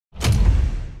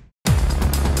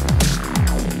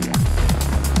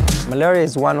Malaria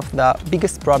is one of the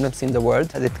biggest problems in the world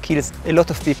that kills a lot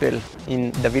of people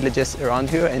in the villages around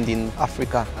here and in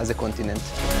Africa as a continent.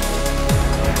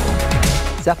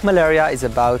 Zzapp Malaria is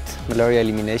about malaria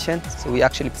elimination. So we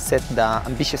actually set the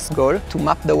ambitious goal to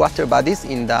map the water bodies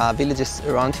in the villages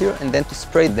around here and then to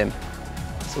spray them.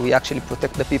 So we actually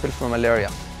protect the people from malaria.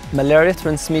 Malaria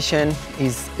transmission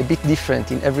is a bit different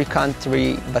in every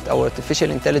country, but our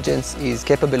artificial intelligence is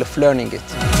capable of learning it.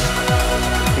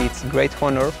 It's a great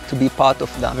honor to be part of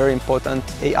the very important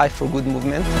AI for Good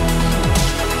movement.